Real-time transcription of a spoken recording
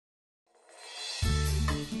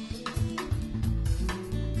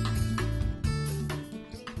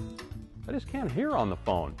I just can't hear on the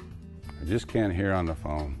phone. I just can't hear on the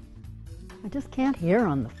phone. I just can't hear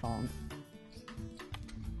on the phone.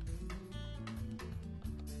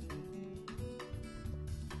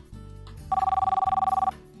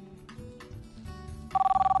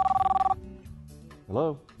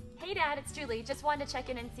 Hello? Hey Dad, it's Julie. Just wanted to check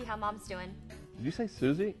in and see how Mom's doing. Did you say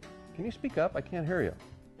Susie? Can you speak up? I can't hear you.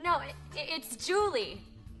 No, it's Julie.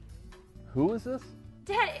 Who is this?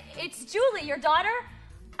 Dad, it's Julie, your daughter.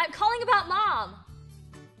 I'm calling about Mom.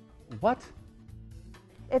 What?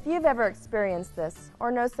 If you've ever experienced this, or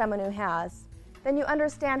know someone who has, then you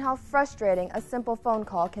understand how frustrating a simple phone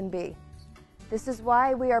call can be. This is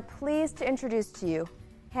why we are pleased to introduce to you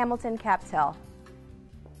Hamilton CapTel.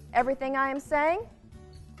 Everything I am saying,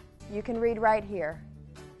 you can read right here.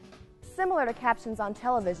 Similar to captions on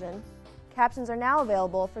television, captions are now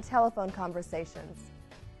available for telephone conversations.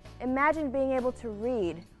 Imagine being able to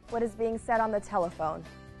read what is being said on the telephone.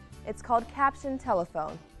 It's called Caption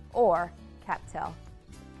Telephone, or CapTel.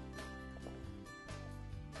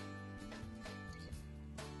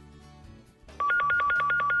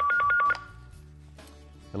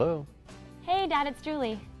 Hello? Hey Dad, it's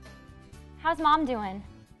Julie. How's Mom doing?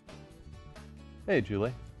 Hey,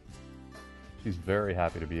 Julie. She's very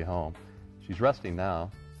happy to be home. She's resting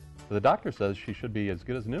now. But the doctor says she should be as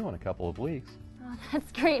good as new in a couple of weeks. Oh,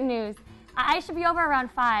 that's great news. I should be over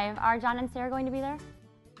around 5. Are John and Sarah going to be there?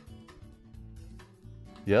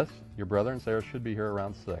 Yes, your brother and Sarah should be here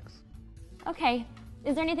around 6. Okay.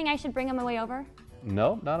 Is there anything I should bring on my way over?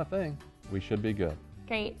 No, not a thing. We should be good.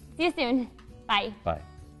 Great. See you soon. Bye. Bye.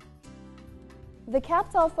 The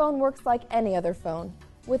CapTel phone works like any other phone,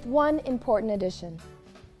 with one important addition.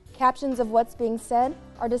 Captions of what's being said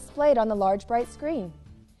are displayed on the large bright screen.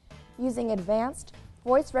 Using advanced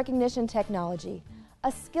voice recognition technology,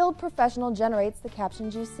 a skilled professional generates the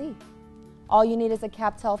captions you see. All you need is a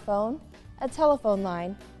CapTel phone, a telephone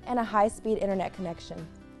line, and a high-speed internet connection.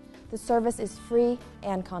 The service is free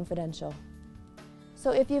and confidential. So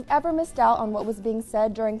if you've ever missed out on what was being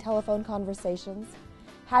said during telephone conversations,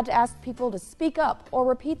 had to ask people to speak up or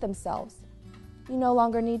repeat themselves, you no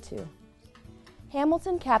longer need to.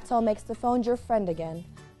 Hamilton CapTel makes the phone your friend again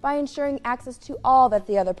by ensuring access to all that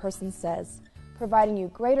the other person says, providing you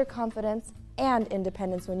greater confidence and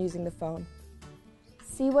independence when using the phone.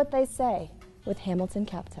 See what they say with Hamilton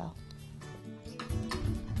CapTel.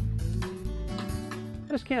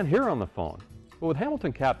 I just can't hear on the phone. But with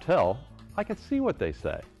Hamilton CapTel, I can see what they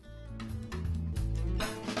say.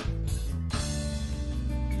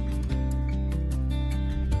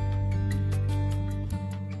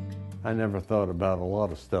 I never thought about a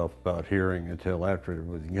lot of stuff about hearing until after it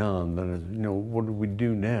was gone. Then, you know, what do we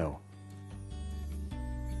do now?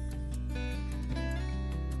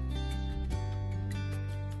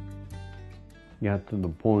 Got to the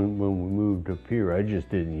point when we moved up here, I just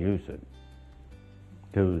didn't use it.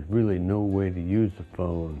 There was really no way to use the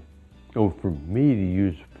phone, or for me to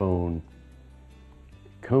use the phone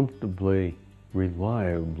comfortably,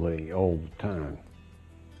 reliably all the time.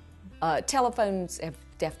 Telephones have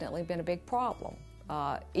definitely been a big problem.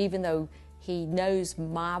 Even though he knows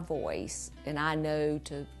my voice and I know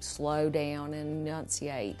to slow down and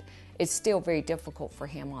enunciate, it's still very difficult for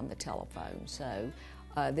him on the telephone. So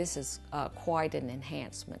this is quite an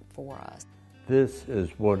enhancement for us. This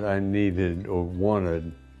is what I needed or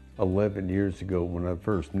wanted 11 years ago when I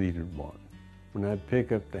first needed one. When I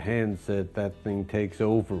pick up the handset, that thing takes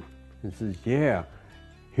over and says, yeah,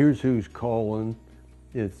 here's who's calling.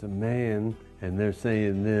 It's a man, and they're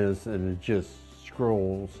saying this, and it just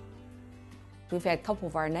scrolls. We've had a couple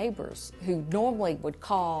of our neighbors who normally would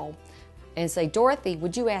call and say, Dorothy,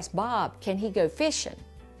 would you ask Bob, can he go fishing?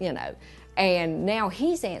 You know, and now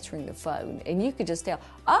he's answering the phone, and you could just tell,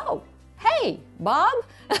 oh, hey, Bob.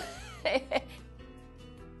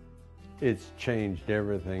 It's changed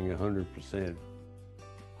everything 100%.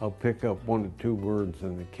 I'll pick up 1 or 2 words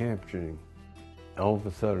in the captioning. All of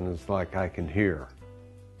a sudden, it's like I can hear.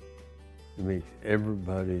 It makes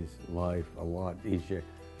everybody's life a lot easier.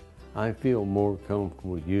 I feel more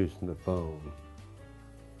comfortable using the phone.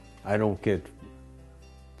 I don't get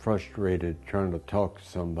frustrated trying to talk to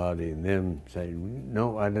somebody and them say,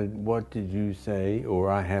 no, I didn't, what did you say? Or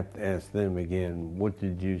I have to ask them again, what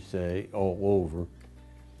did you say, all over.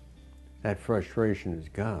 That frustration is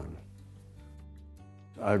gone.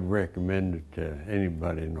 I'd recommend it to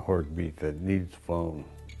anybody in a heartbeat that needs a phone.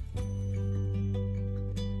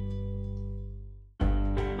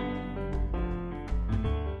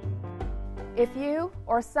 If you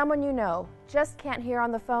or someone you know just can't hear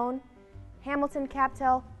on the phone, Hamilton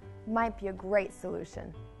CapTel might be a great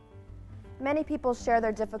solution. Many people share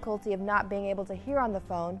their difficulty of not being able to hear on the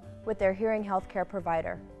phone with their hearing healthcare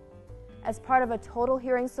provider. As part of a total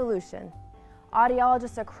hearing solution,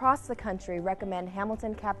 audiologists across the country recommend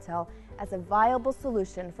Hamilton CapTel as a viable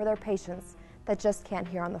solution for their patients that just can't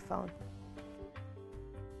hear on the phone.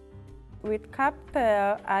 With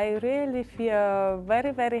CapTel, I really feel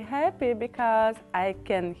very, very happy because I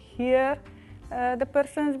can hear the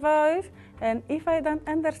person's voice, and if I don't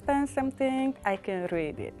understand something, I can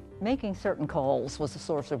read it. Making certain calls was a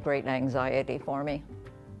source of great anxiety for me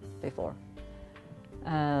before.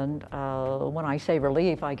 And when I say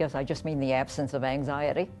relief, I guess I just mean the absence of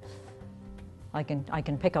anxiety. I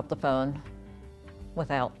can pick up the phone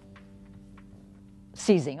without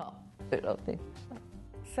seizing up.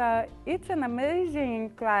 So it's an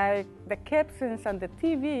amazing, like the captions on the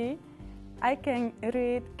TV, I can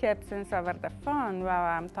read captions over the phone while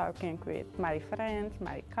I'm talking with my friends,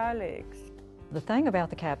 my colleagues. The thing about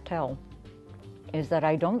the CapTel is that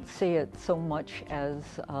I don't see it so much as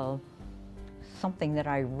something that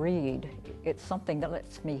I read. It's something that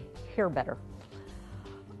lets me hear better.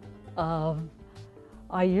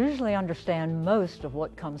 I usually understand most of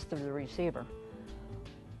what comes through the receiver,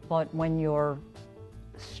 but when you're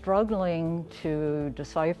struggling to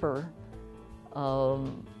decipher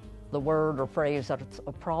the word or phrase that's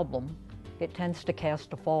a problem, it tends to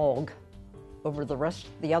cast a fog over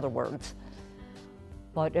the other words.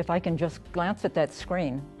 But if I can just glance at that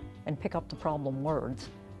screen and pick up the problem words,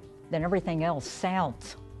 then everything else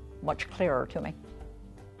sounds much clearer to me.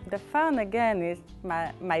 The phone, again, is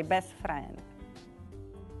my best friend.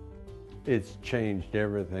 It's changed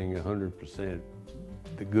everything 100%,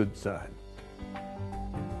 the good side.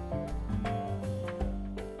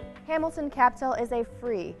 Hamilton CapTel is a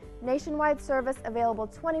free, nationwide service available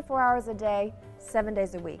 24 hours a day, 7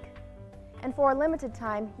 days a week. And for a limited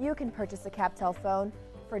time, you can purchase a CapTel phone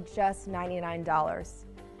for just $99.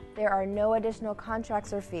 There are no additional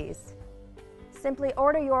contracts or fees. Simply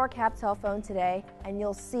order your CapTel phone today and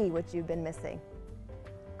you'll see what you've been missing.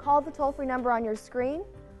 Call the toll-free number on your screen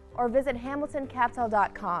or visit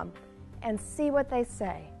HamiltonCapTel.com and see what they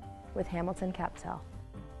say with Hamilton CapTel.